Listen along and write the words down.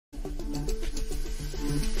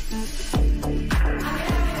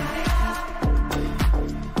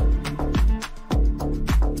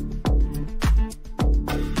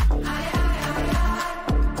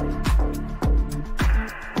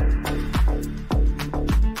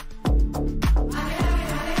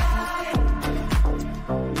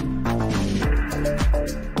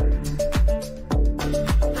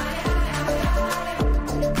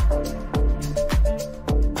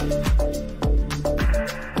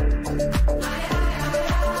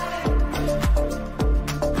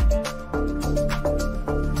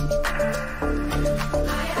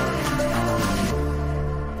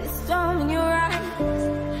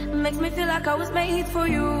I was made for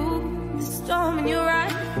you. The storm in your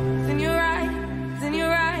eyes, in your eyes, in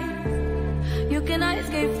your eyes. You cannot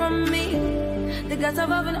escape from me. The gods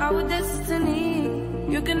above and our destiny.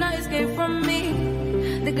 You cannot escape from me.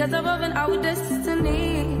 The gods above and our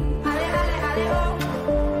destiny. Ale, ale, ale, oh.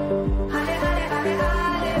 Ale, ale, ale,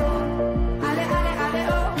 ale, oh. Ale, ale, ale,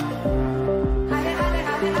 oh. Ale, ale,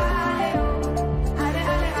 ale, ale, oh. Ale,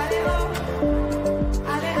 ale, ale, oh.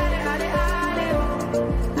 Ale, ale, ale, ale, oh.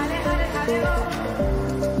 Ale, ale, ale, oh.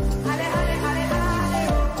 Ale, ale, ale, ale,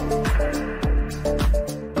 oh.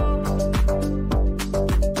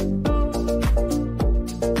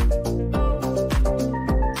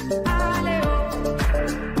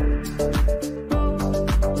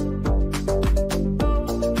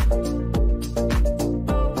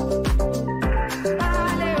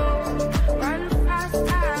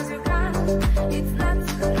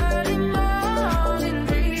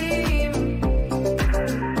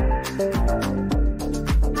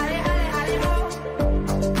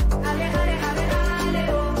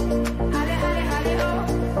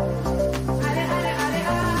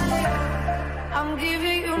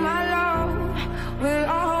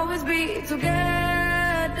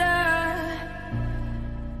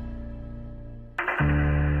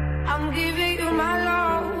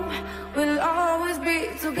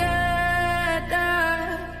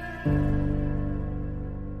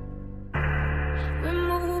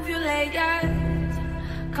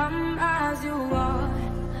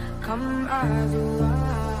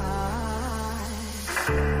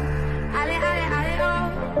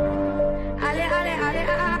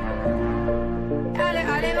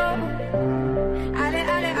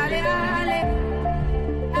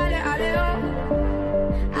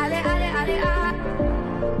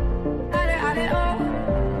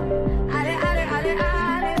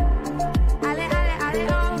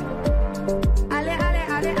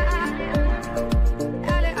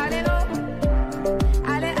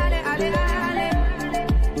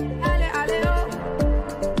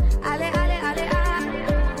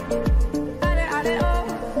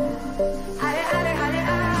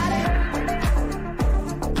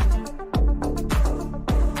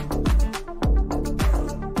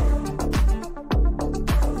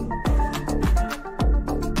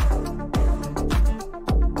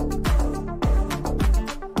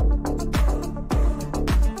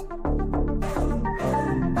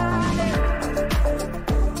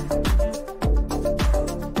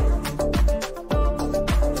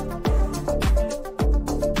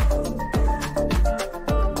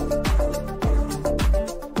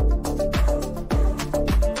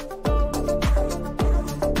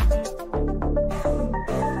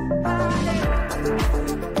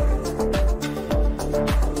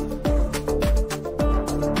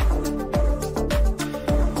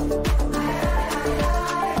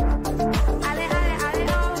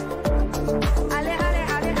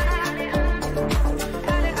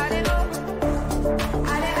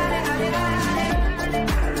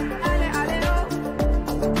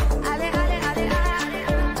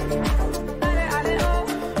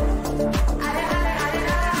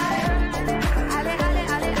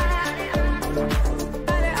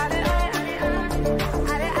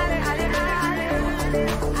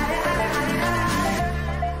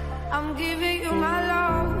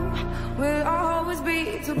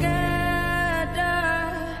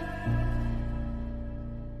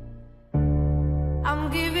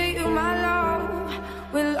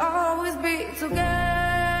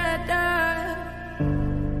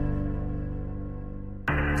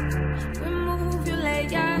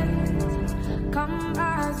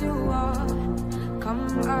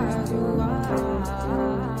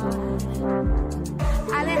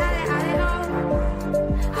 Ale, ale.